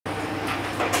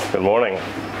Good morning.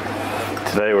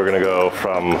 Today we're gonna go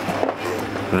from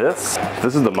this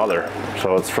is the mother.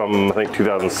 So it's from, I think,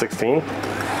 2016.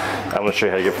 I'm gonna show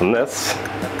you how to get from this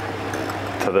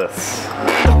to this.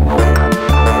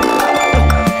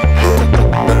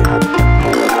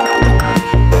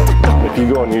 If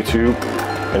you go on YouTube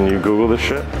and you Google this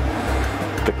shit,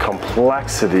 the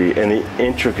complexity and the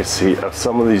intricacy of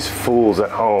some of these fools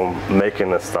at home making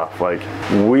this stuff. Like,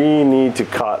 we need to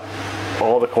cut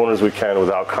all the corners we can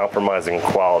without compromising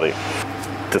quality.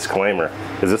 Disclaimer,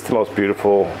 is this the most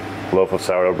beautiful loaf of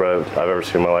sourdough bread I've ever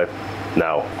seen in my life?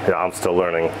 No, I'm still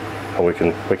learning, and we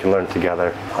can learn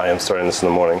together. I am starting this in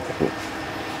the morning,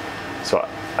 so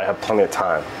I have plenty of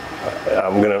time.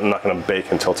 I'm not gonna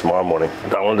bake until tomorrow morning.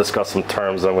 I want to discuss some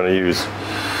terms I'm gonna use.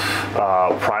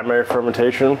 Primary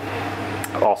fermentation,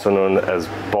 also known as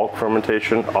bulk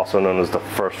fermentation, also known as the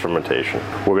first fermentation.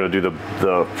 We're going to do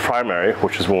the primary,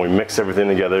 which is when we mix everything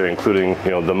together, including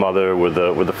the mother with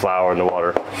the flour and the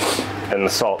water and the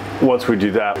salt. Once we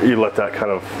do that, you let that kind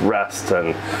of rest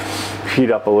and heat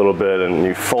up a little bit, and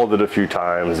you fold it a few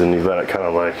times, and you let it kind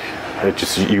of like,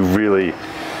 you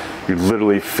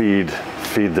literally feed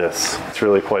this. It's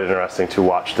really quite interesting to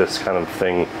watch this kind of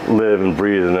thing live and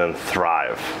breathe and then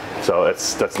thrive. So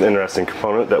that's an interesting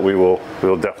component that we will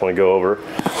definitely go over.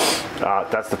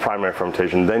 That's the primary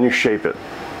fermentation. Then you shape it.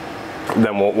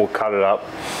 Then we'll cut it up,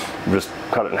 just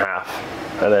cut it in half,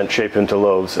 and then shape into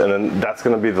loaves. And then that's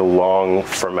going to be the long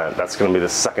ferment. That's going to be the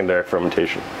secondary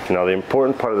fermentation. Now, the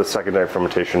important part of the secondary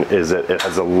fermentation is that it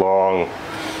has a long,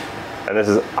 and this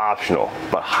is optional,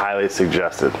 but highly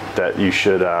suggested, that you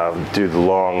should do the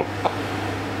long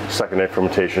secondary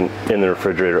fermentation in the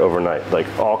refrigerator overnight. Like,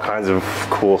 all kinds of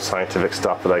cool scientific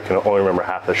stuff that I can only remember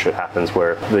half the shit happens,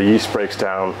 where the yeast breaks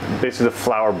down. Basically, the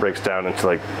flour breaks down into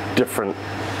like different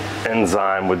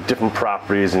enzyme with different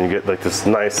properties, and you get like this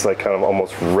nice, like, kind of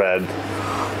almost red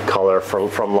color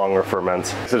from longer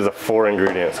ferments. This is a 4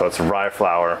 ingredient, so it's rye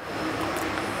flour,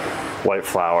 white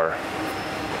flour,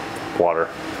 water,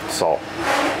 salt,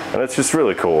 and it's just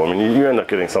really cool. I mean, you end up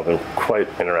getting something quite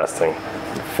interesting.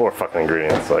 4 fucking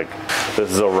ingredients. Like, this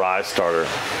is a rye starter.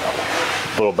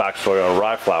 Little backstory on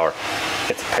rye flour.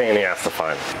 It's a pain in the ass to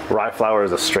find. Rye flour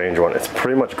is a strange one. It's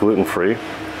pretty much gluten-free.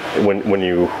 When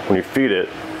you feed it,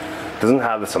 it doesn't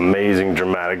have this amazing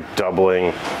dramatic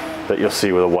doubling that you'll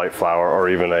see with a white flour or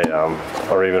even a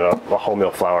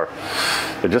wholemeal flour.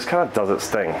 It just kind of does its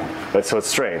thing. But so it's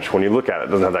strange. When you look at it,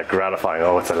 it doesn't have that gratifying,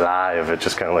 oh, it's alive. It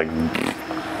just kind of like,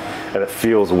 and it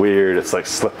feels weird. It's like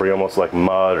slippery, almost like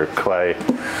mud or clay,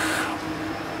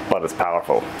 but it's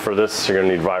powerful. For this, you're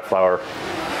gonna need rye flour,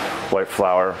 white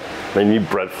flour. You need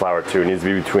bread flour too. It needs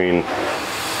to be between,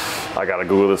 I gotta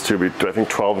Google this too, but I think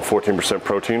 12 and 14%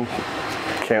 protein.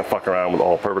 Can't fuck around with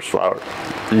all-purpose flour.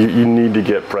 You need to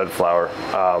get bread flour.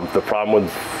 The problem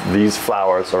with these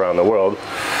flours around the world,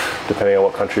 depending on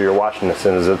what country you're watching this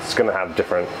in, is it's gonna have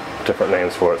different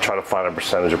names for it. Try to find a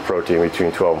percentage of protein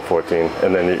between 12 and 14,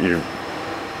 and then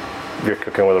you're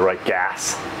cooking with the right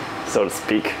gas, so to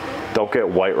speak. Don't get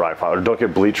white rye flour, don't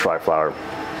get bleached rye flour.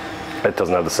 It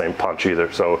doesn't have the same punch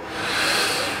either. So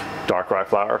dark rye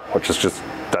flour, which is just,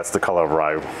 that's the color of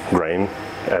rye grain,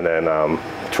 and then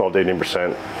 12 to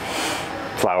 18%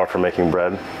 flour for making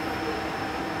bread,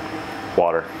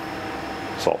 water,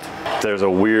 salt. There's a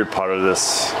weird part of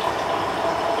this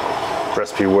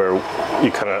recipe where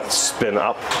you kind of spin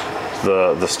up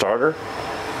the starter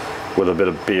with a bit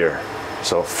of beer.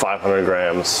 So 500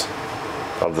 grams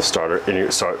of the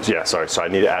starter. So I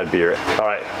need to add beer. All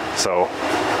right, so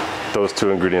those 2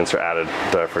 ingredients are added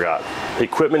that I forgot.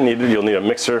 Equipment needed, you'll need a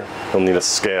mixer, you'll need a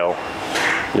scale,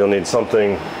 you'll need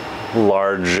something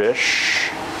large-ish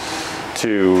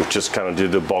to just kind of do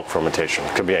the bulk fermentation.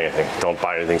 It could be anything. Don't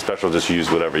buy anything special, just use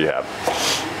whatever you have.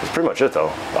 That's pretty much it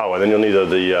though. Oh, and then you'll need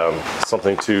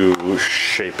something to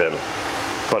shape in.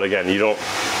 But again,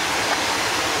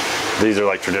 these are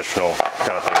like traditional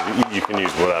kind of things. You can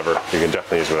use whatever. You can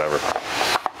definitely use whatever.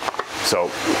 So,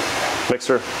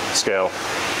 mixer, scale,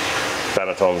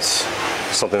 bannetons,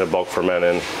 something to bulk ferment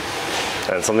in,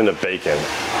 and something to bake in.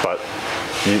 But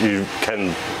you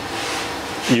can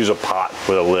use a pot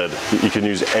with a lid. You can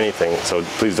use anything, so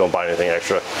please don't buy anything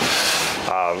extra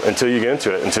until you get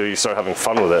into it, until you start having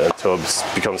fun with it, until it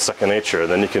becomes second nature.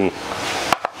 And then you can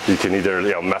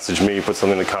either message me, put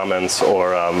something in the comments,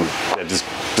 or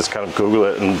just kind of Google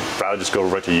it, and I'll just go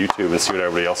right to YouTube and see what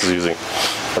everybody else is using.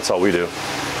 That's all we do.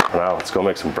 Now let's go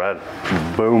make some bread.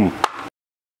 Boom.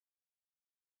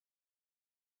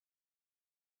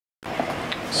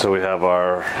 So we have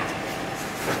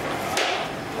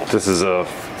this is a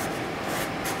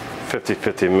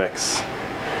 50-50 mix.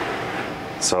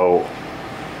 So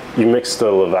you mixed the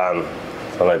levain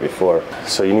the night before.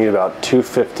 So you need about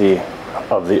 250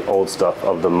 of the old stuff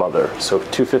of the mother. So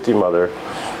 250 mother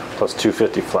plus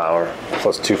 250 flour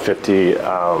plus 250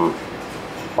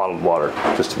 bottled water,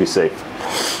 just to be safe.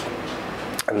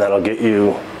 And that'll get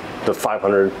you the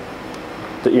 500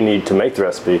 that you need to make the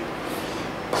recipe,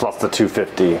 plus the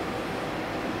 250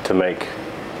 to make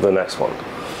the next one.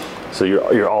 So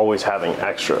you're always having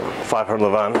extra. 500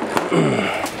 levain.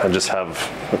 I just have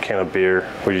a can of beer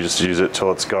where you just use it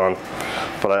till it's gone.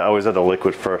 But I always add the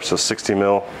liquid first, so 60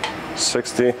 mil,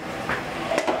 60,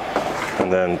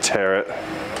 and then tare it.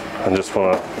 I just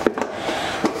want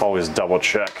to always double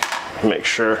check, make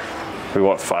sure we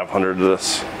want 500 of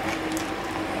this.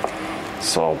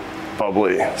 It's all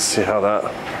bubbly. See how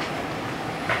that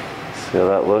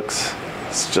looks?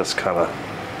 It's just kind of,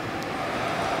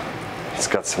 it's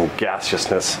got some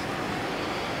gaseousness.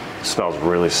 It smells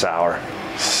really sour.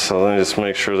 So let me just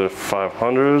make sure they're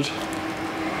 500.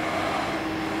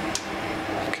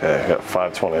 Okay, I got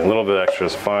 520. A little bit extra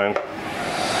is fine.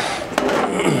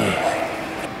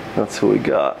 That's what we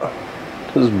got.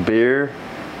 This is beer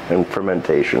and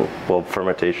fermentation. Well,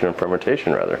 fermentation and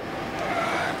fermentation rather.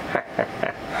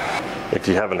 If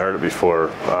you haven't heard it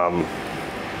before,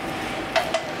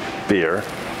 beer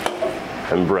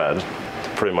and bread,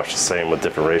 pretty much the same with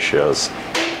different ratios.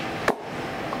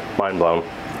 Mind blown.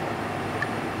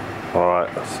 All right,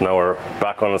 so now we're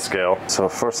back on the scale. So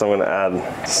first I'm gonna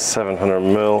add 700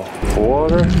 mil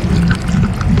water.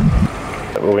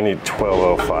 We need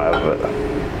 1205 of it.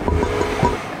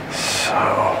 So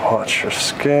watch your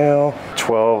scale.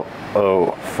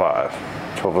 1205,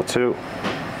 1202,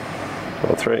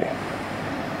 1203,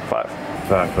 5.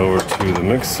 Back over to the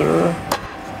mixer.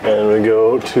 And we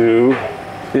go to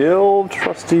the old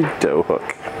trusty dough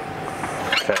hook.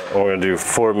 Okay, and we're gonna do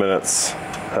 4 minutes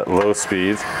at low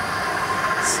speed.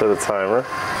 Set a timer.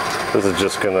 This is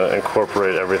just gonna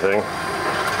incorporate everything.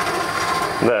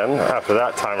 Then, after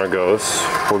that timer goes,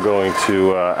 we're going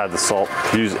to add the salt.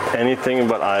 Use anything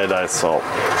but iodized salt.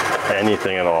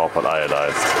 Anything at all but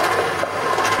iodized.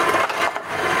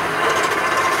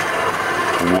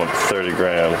 We want 30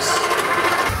 grams.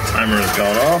 Timer has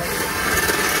gone off.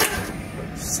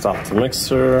 Stop the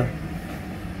mixer.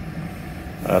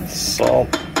 Add the salt.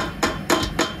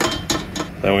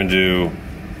 Then we do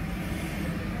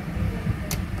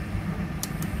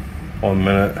 1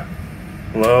 minute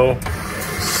low.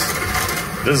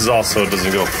 This is also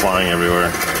doesn't go flying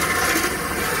everywhere.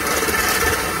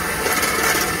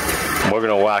 We're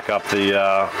gonna whack up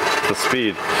the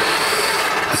speed.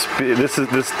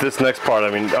 This next part. I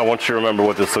mean, I want you to remember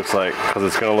what this looks like because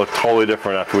it's gonna look totally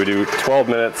different after we do 12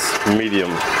 minutes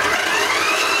medium.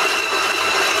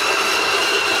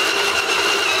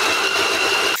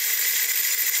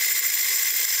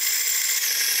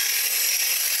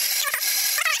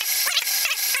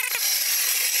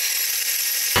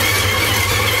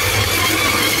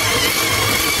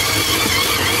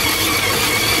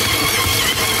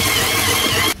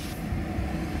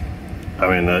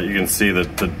 I mean, you can see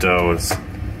that the dough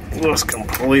looks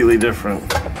completely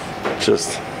different.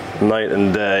 Just night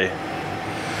and day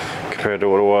compared to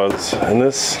what it was. And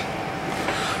this,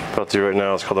 I'm about to do right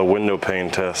now, is called a window pane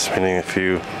test, meaning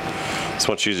it's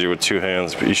much easier with 2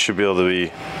 hands, but you should be able to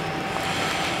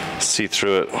see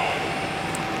through it.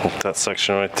 That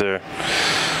section right there.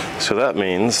 So that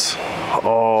means,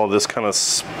 oh, this kind of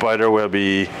spider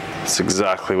webby, it's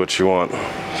exactly what you want.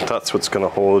 That's what's gonna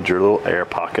hold your little air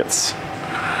pockets.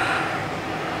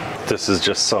 This is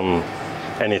just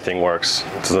anything works.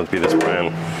 It doesn't have to be this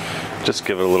brand. Just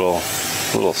give it a little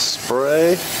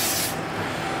spray.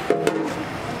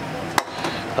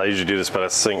 I usually do this by the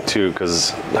sink too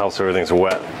because it helps everything's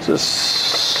wet. Just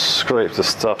scrape the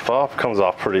stuff off. Comes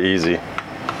off pretty easy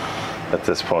at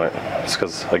this point. It's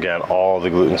because, again, all the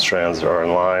gluten strands are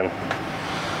in line.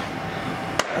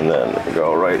 And then we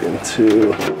go right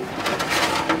into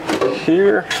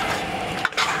here.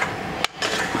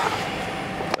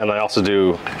 And I also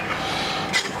do,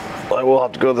 I will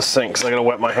have to go to the sink because I'm gonna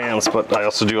wet my hands, but I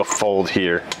also do a fold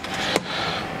here.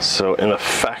 So in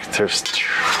effect, there's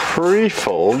 3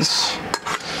 folds,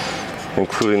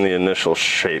 including the initial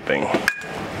shaping.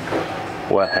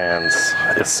 Wet hands,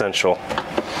 essential.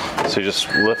 So you just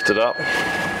lift it up,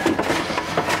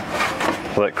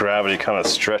 let gravity kind of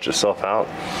stretch itself out,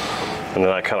 and then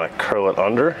I kind of curl it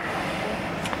under.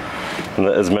 And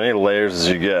as many layers as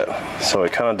you get. So I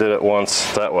kind of did it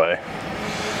once that way,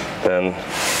 then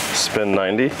spin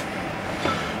 90.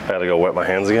 I gotta go wet my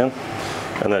hands again,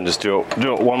 and then just do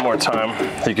it one more time.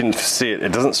 You can see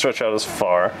it doesn't stretch out as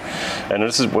far, and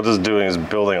this is what this is doing, is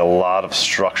building a lot of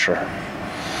structure.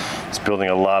 It's building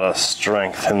a lot of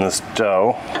strength in this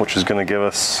dough, which is gonna give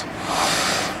us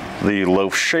the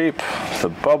loaf shape, the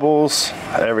bubbles,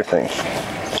 everything.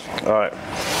 All right,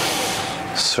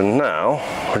 so now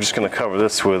we're just gonna cover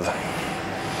this with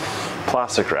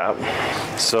plastic wrap.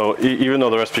 So even though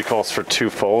the recipe calls for 2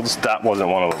 folds, that wasn't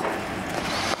one of them.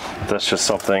 That's just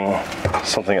something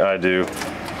I do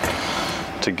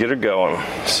to get it going.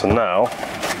 So now,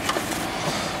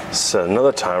 set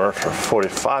another timer for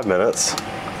 45 minutes.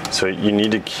 So you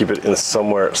need to keep it in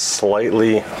somewhere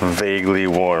slightly, vaguely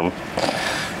warm.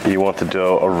 You want the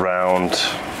dough around,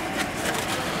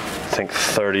 I think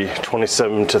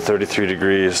 27 to 33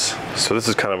 degrees. So this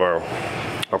is kind of our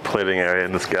plating area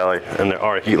in this galley, and there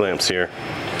are heat lamps here.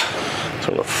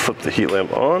 So I'm gonna flip the heat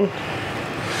lamp on.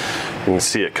 You can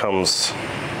see it comes,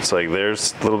 it's like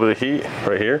there's a little bit of heat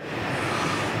right here.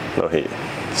 No heat.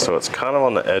 So it's kind of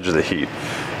on the edge of the heat.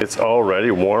 It's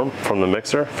already warm from the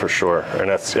mixer for sure, and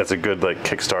that's a good like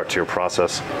kickstart to your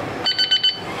process.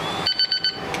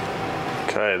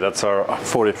 Okay, that's our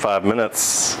 45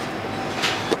 minutes.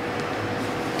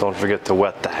 Don't forget to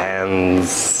wet the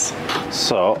hands.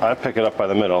 So I pick it up by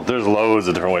the middle. There's loads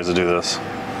of different ways to do this,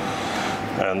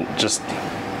 and just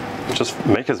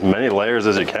make as many layers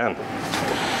as you can.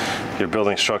 You're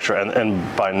building structure,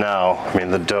 and by now, I mean,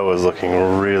 the dough is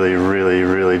looking really, really,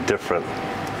 really different.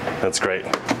 That's great.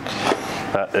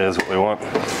 That is what we want.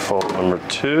 Fold number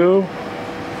 2.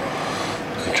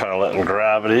 Kind of letting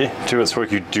gravity do its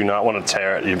work. You do not want to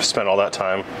tear it. You've spent all that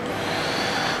time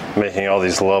making all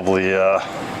these lovely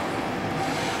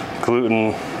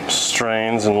gluten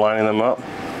strains and lining them up.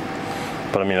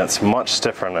 But I mean, it's much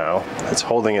stiffer now. It's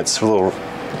holding its little,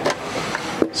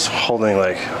 it's holding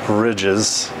like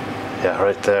ridges. Yeah,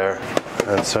 right there.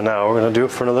 And so now we're gonna do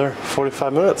it for another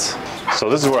 45 minutes. So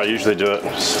this is where I usually do it.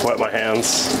 Just wet my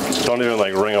hands. Don't even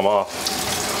like wring them off.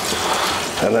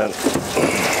 And then,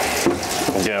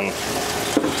 again,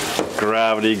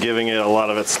 gravity giving it a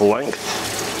lot of its length.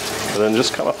 And then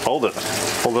just kind of fold it.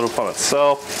 Fold it upon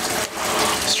itself.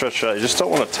 Stretch it out. You just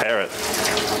don't want to tear it.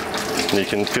 And you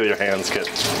can feel your hands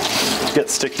get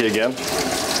sticky again.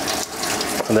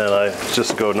 And then I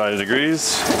just go 90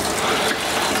 degrees.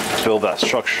 Build that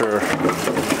structure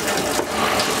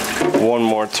one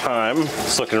more time.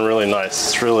 It's looking really nice.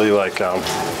 It's really like, you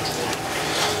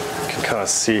can kind of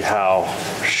see how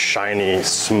shiny,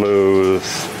 smooth.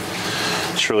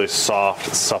 It's really soft,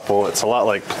 it's supple. It's a lot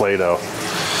like Play-Doh.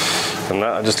 And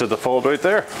that, I just did the fold right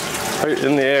there, right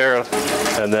in the air.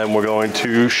 And then we're going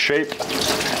to shape.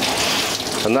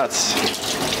 And that's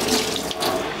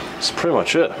pretty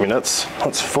much it. I mean, that's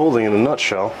folding in a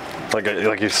nutshell.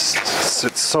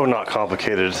 It's so not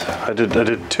complicated. I did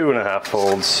 2.5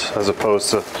 folds as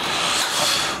opposed to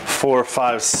 4,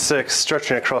 5, 6,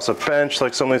 stretching across a bench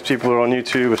like some of these people are on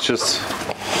YouTube. It's just,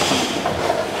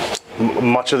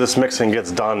 much of this mixing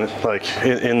gets done like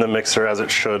in the mixer as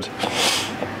it should.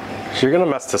 You're gonna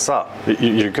mess this up.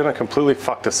 You're gonna completely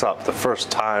fuck this up the first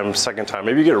time, second time.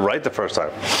 Maybe you get it right the first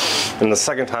time, and the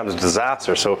second time is a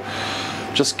disaster. So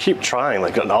just keep trying.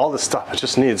 Like all this stuff, it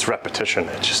just needs repetition.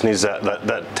 It just needs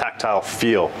that tactile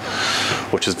feel,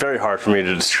 which is very hard for me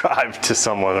to describe to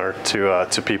someone or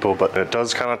to people. But it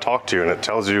does kind of talk to you, and it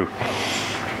tells you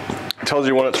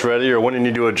when it's ready or when you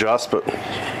need to adjust. But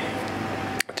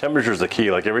temperature is the key.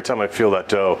 Like every time I feel that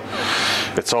dough,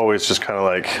 it's always just kind of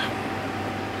like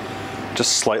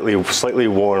just slightly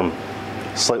warm,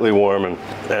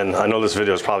 and I know this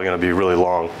video is probably going to be really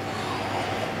long,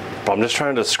 but I'm just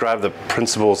trying to describe the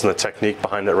principles and the technique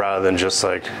behind it rather than just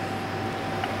like,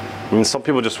 I mean, some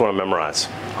people just want to memorize.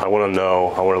 I want to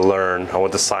know, I want to learn, I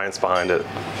want the science behind it.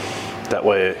 That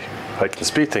way I can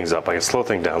speed things up, I can slow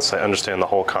things down so I understand the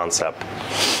whole concept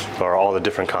or all the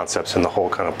different concepts in the whole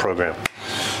kind of program.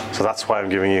 So that's why I'm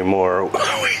giving you more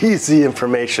easy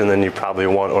information than you probably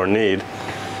want or need.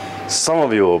 Some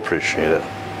of you will appreciate it.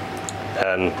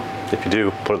 And if you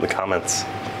do, put it in the comments.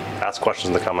 Ask questions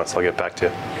in the comments, I'll get back to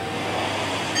you.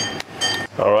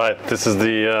 All right, this is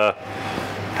the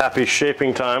happy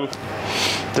shaping time.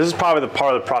 This is probably the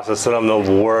part of the process that I'm the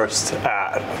worst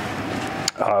at.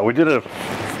 We did a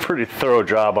pretty thorough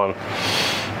job on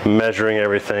measuring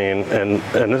everything, and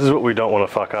this is what we don't want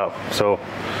to fuck up. So,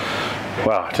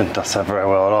 wow, I didn't dust that very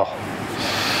well at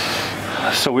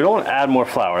all. So we don't want to add more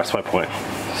flour, that's my point.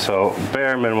 So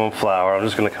bare minimum flour. I'm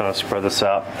just going to kind of spread this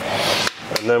out,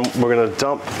 and then we're going to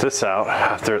dump this out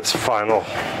after its final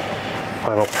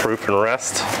proof and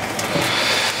rest.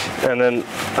 And then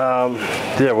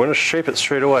yeah, we're going to shape it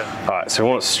straight away. All right, so we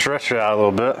want to stretch it out a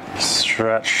little bit,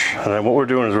 stretch, and then what we're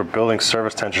doing is we're building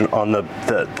surface tension on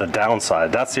the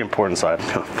downside. That's the important side.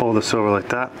 Kind of fold this over like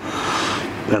that,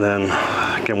 And then,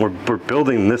 again, we're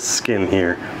building this skin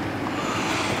here.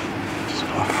 Just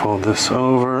gonna fold this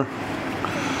over.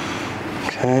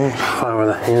 Okay, flour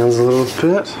the hands a little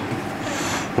bit.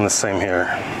 And the same here.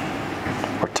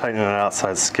 We're tightening the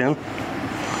outside skin.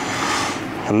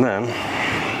 And then,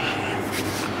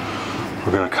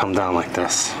 we're gonna come down like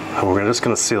this. And we're just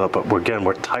gonna seal it, but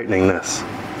we're tightening this.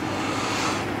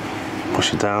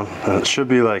 Push it down, and it should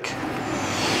be like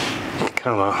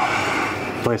kind of a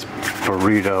nice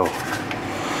burrito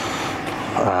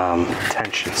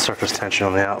tension, surface tension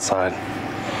on the outside.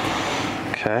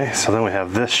 Okay, so then we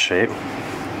have this shape.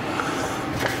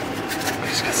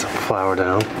 Just get some flour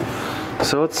down.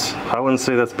 So it's, I wouldn't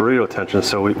say that's burrito tension,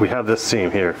 so we have this seam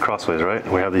here, crossways, right?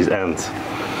 And we have these ends.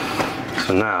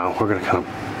 So now we're gonna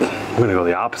go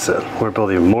the opposite. We're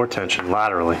building more tension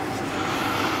laterally.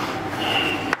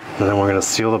 And then we're gonna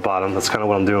seal the bottom. That's kind of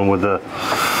what I'm doing with the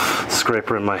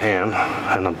scraper in my hand.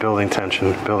 And I'm building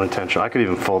tension, building tension. I could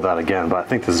even fold that again, but I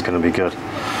think this is gonna be good.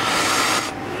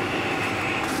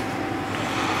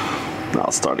 Now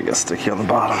I'll start to get sticky on the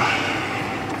bottom.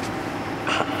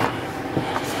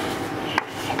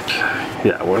 Okay.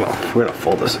 Yeah, we're gonna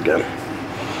fold this again.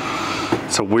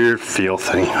 It's a weird feel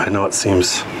thing. I know it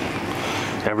seems,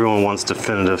 everyone wants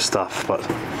definitive stuff, but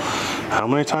how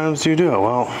many times do you do it?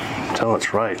 Well, until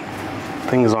it's right.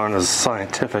 Things aren't as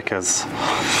scientific as,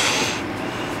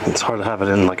 it's hard to have it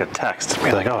in like a text.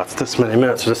 Be like, oh, it's this many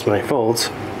minutes or this many folds.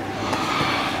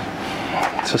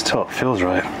 It's just till it feels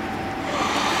right.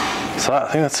 So I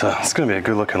think it's gonna be a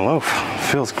good looking loaf.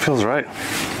 Feels right.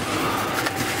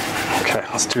 Okay,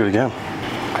 let's do it again.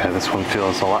 Okay, this one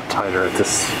feels a lot tighter at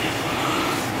this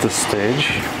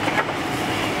stage.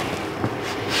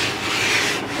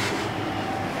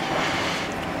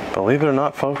 Believe it or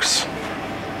not, folks,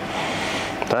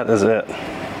 that is it.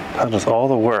 That is all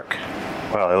the work.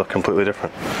 Wow, they look completely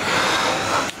different.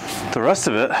 The rest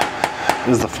of it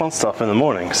is the fun stuff in the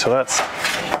morning. So that's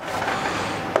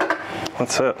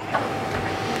it.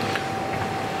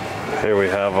 Here we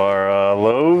have our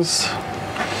loaves.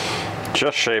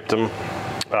 Just shaped them.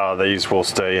 These will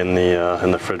stay in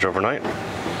the fridge overnight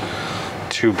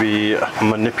to be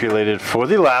manipulated for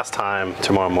the last time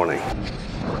tomorrow morning.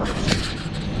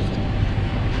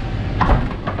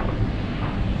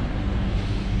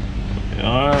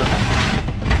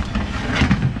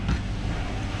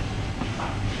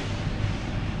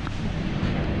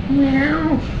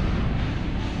 Meow.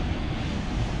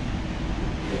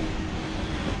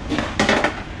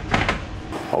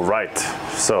 All right,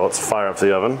 so let's fire up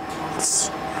the oven.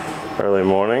 It's early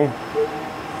morning.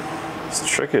 It's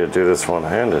tricky to do this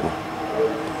one-handed.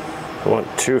 I want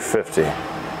 250.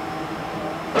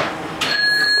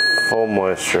 Full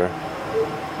moisture.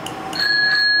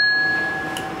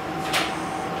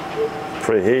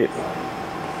 Preheat.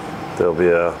 There'll be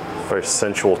a very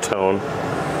sensual tone,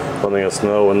 letting us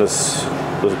know when this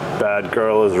bad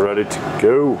girl is ready to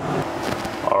go.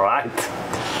 All right,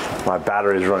 my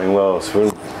battery's running low,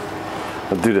 so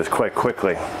we'll do this quite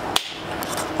quickly.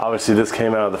 Obviously, this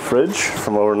came out of the fridge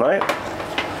from overnight,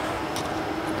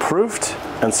 proofed,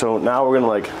 and so now we're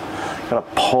gonna kind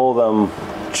of pull them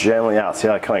gently out. See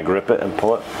how I kind of grip it and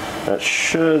pull it? And it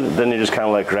should. Then you just kind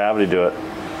of let gravity do it.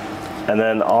 And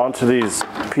then onto these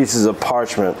pieces of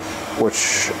parchment,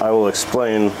 which I will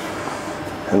explain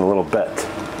in a little bit.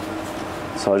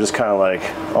 So I just kind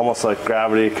of almost like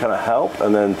gravity kind of help,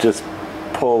 and then just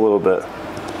pull a little bit.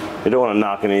 You don't want to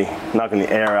knock any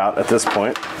air out at this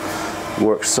point.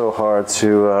 Work so hard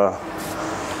to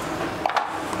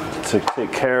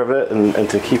take care of it and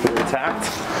to keep it intact.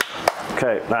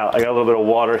 Okay, now I got a little bit of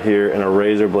water here and a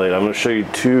razor blade. I'm going to show you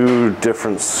two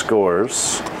different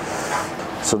scores.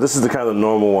 So this is the kind of the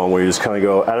normal one where you just kind of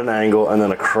go at an angle and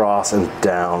then across and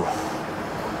down.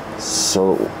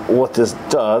 So what this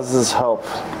does is help,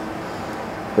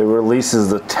 it releases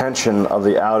the tension of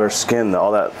the outer skin,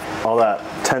 all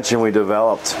that tension we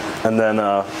developed, and then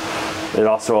it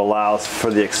also allows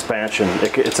for the expansion.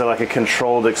 It's like a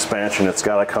controlled expansion. It's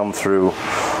got to come through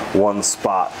one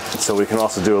spot. So we can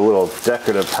also do a little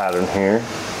decorative pattern here.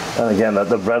 And again,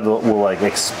 the bread will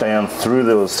expand through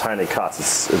those tiny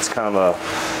cuts. It's kind of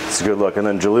it's a good look. And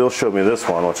then Jaleel showed me this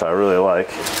one, which I really like.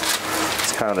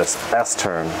 It's kind of this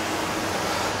S-turn.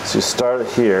 So you start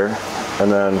it here, and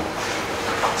then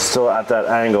still at that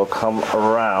angle, come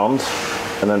around,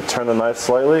 and then turn the knife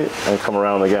slightly, and come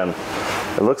around again.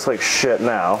 It looks like shit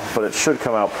now, but it should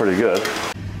come out pretty good.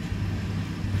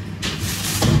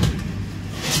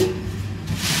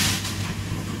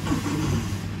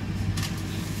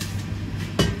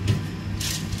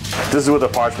 This is what the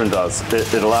parchment does.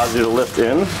 It allows you to lift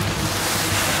in,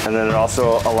 And then it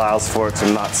also allows for it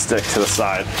to not stick to the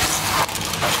side.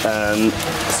 And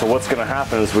so what's gonna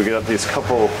happen is we get these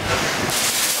couple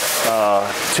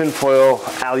tin foil,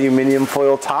 aluminum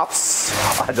foil tops.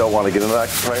 I don't want to get into that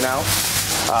right now.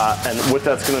 And what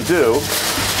that's gonna do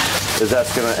is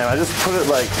that's gonna, and I just put it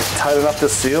like tight enough to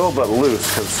seal, but loose,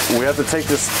 because we have to take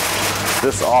this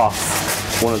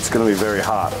off when it's gonna be very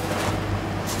hot.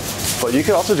 But you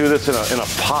can also do this in a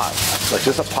pot, like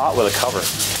just a pot with a cover.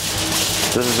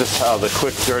 This is just how the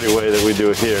quick, dirty way that we do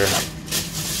it here.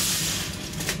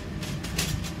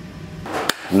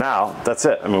 Now, that's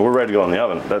it. I mean, we're ready to go in the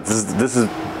oven. This is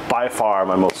by far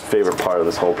my most favorite part of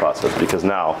this whole process, because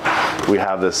now we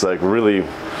have this like really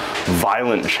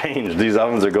violent change. These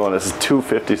ovens are going, this is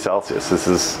 250 Celsius. This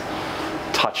is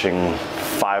touching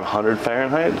 500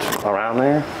 Fahrenheit, around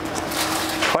there.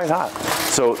 Quite hot.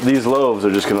 So these loaves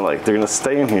are just gonna they're gonna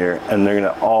stay in here, and they're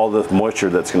gonna, all the moisture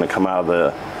that's gonna come out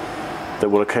of that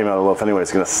would have came out of the loaf anyway,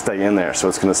 it's gonna stay in there. So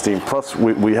it's gonna steam. Plus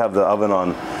we have the oven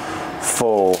on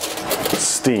full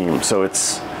steam. So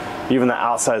it's, even the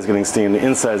outside is getting steamed, the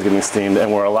inside is getting steamed,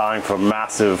 and we're allowing for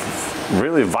massive,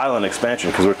 really violent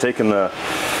expansion, because we're taking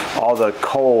all the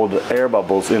cold air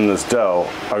bubbles in this dough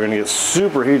are gonna get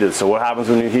super heated. So what happens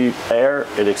when you heat air?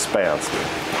 It expands.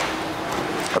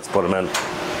 Let's put them in.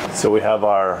 So we have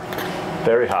our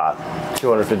very hot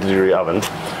 250 degree oven.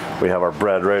 We have our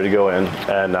bread ready to go in,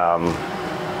 and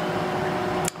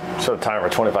set a timer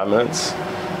for 25 minutes.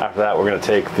 After that, we're gonna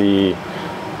take the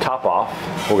top off.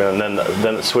 We're gonna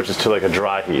then it switches to like a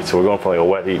dry heat. So we're going from like a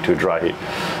wet heat to a dry heat.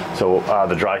 So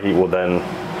the dry heat will then,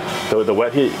 the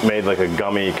wet heat made like a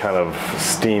gummy kind of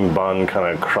steam bun kind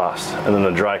of crust, and then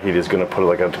the dry heat is gonna put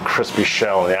like a crispy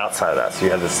shell on the outside of that. So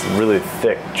you have this really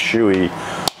thick, chewy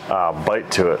bite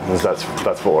to it. That's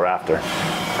what we're after.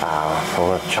 So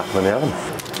we're gonna chuck them in the oven.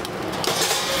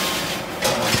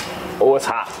 Oh, it's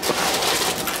hot.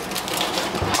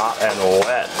 Hot and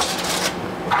wet.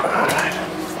 All right.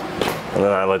 And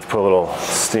then I like to put a little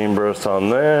steam burst on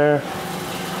there.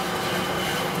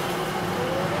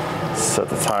 Set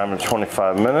the timer to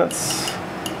 25 minutes.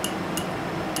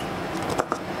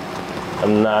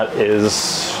 And that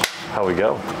is how we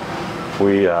go.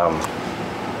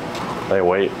 They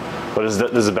wait. But this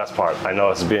is the best part. I know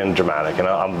this is being dramatic, and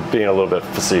I'm being a little bit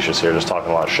facetious here, just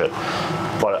talking a lot of shit.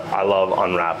 But I love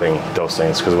unwrapping those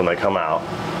things, because when they come out,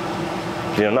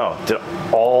 you don't know, did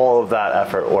all of that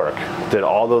effort work? Did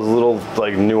all those little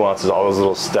like nuances, all those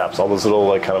little steps, all those little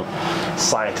like kind of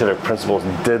scientific principles,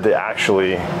 did they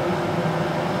actually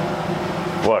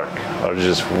work? Or did you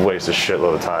just waste a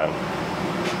shitload of time?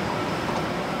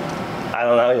 I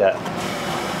don't know yet.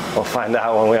 We'll find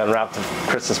out when we unwrap the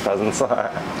Christmas presents.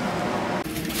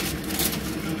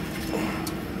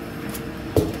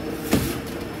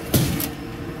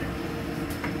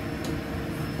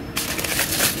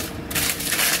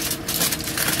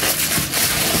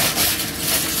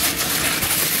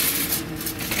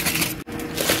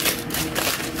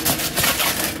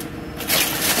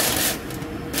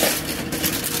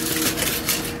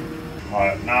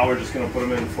 Alright, now we're just gonna put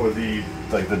them in for the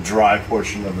dry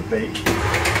portion of the bake.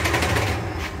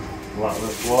 A lot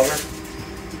less water.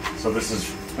 So this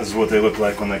is what they look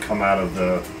like when they come out of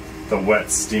the wet,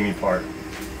 steamy part.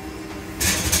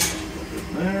 Put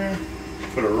it there.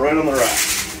 Put it right on the rack.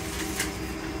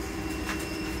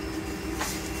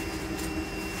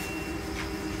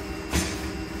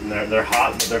 And they're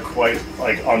hot, but they're quite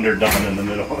like underdone in the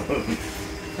middle.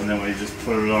 And then we just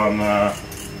put it on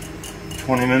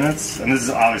 20 minutes. And this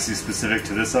is obviously specific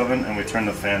to this oven, and we turn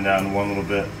the fan down one little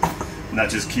bit. And that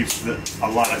just keeps a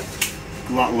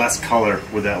lot less color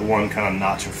with that one kind of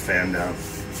notch of fan down.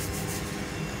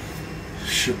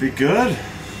 Should be good.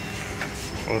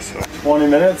 20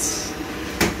 minutes,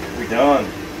 we done.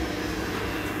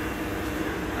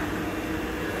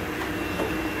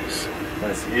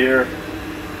 Nice ear.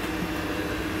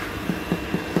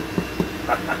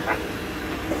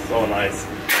 So nice.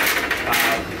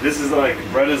 This is like,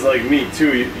 bread is like meat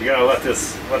too. You gotta let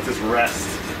this rest.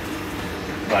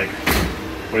 Like,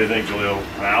 what do you think, Julio?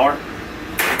 An hour?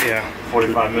 Yeah.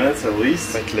 45 minutes at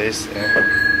least? At least,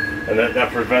 yeah. And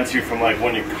that prevents you from, like,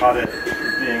 when you cut it,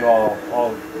 being all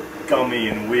gummy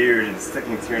and weird and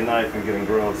sticking to your knife and getting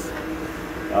gross.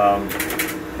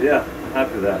 Yeah, I'm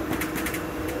happy with that.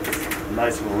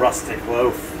 Nice rustic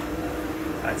loaf.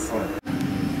 Excellent.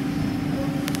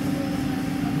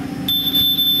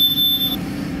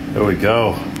 There we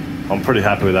go. I'm pretty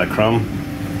happy with that crumb.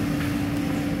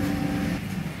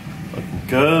 Looking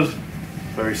good.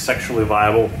 Very sexually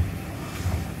viable.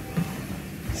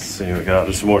 Let's see, we got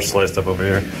just more sliced up over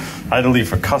here. I had to leave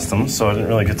for customs, so I didn't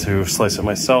really get to slice it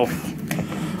myself.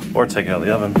 or take it out of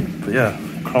the oven. But yeah,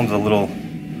 crumbs a little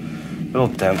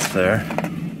dense there.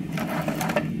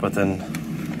 But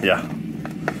then, yeah,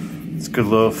 it's a good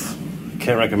loaf.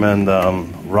 Can't recommend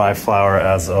rye flour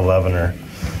as a leavener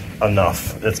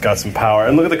enough. It's got some power,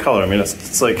 and look at the color. I mean,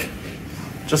 it's like,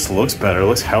 just looks better. It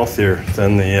looks healthier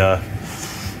than the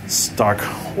stark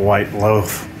white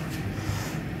loaf.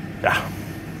 Yeah,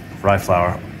 rye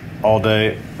flour all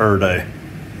day, day.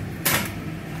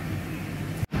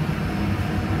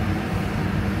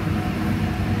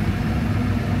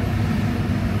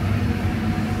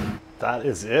 That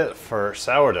is it for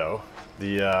sourdough.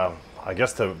 I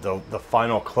guess the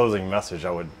final closing message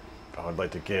I would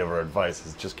like to give, or advice,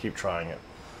 is just keep trying it.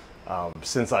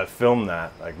 Since I filmed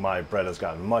that, like, my bread has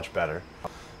gotten much better,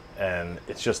 and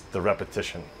it's just the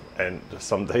repetition. And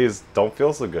some days don't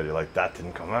feel so good. You're like, that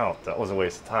didn't come out. That was a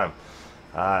waste of time.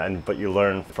 But you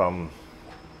learn from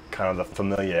kind of the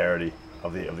familiarity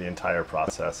of the entire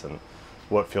process, and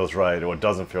what feels right and what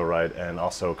doesn't feel right, and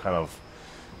also kind of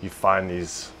you find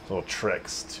these little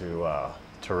tricks to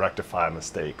rectify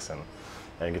mistakes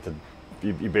and get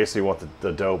you basically want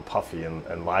the dough puffy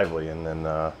and lively, and then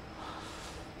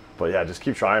but yeah, just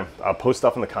keep trying. I'll post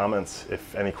stuff in the comments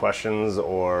if any questions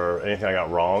or anything I got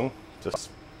wrong. Just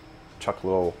chuck a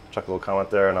little comment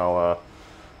there, and I'll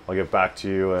get back to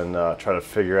you and try to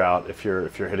figure out if you're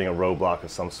hitting a roadblock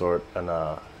of some sort. And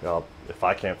if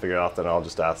I can't figure it out, then I'll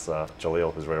just ask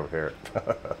Jaleel, who's right over here,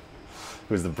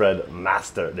 who's the bread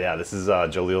master. Yeah, this is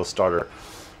Jaleel's starter.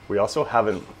 We also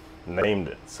haven't named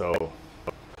it, so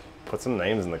put some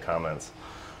names in the comments.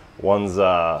 One's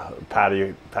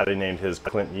Patty named his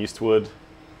Clint Eastwood.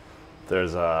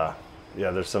 There's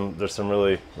some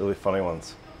really funny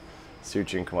ones. See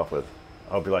what you can come up with.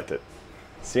 I hope you liked it.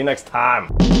 See you next time.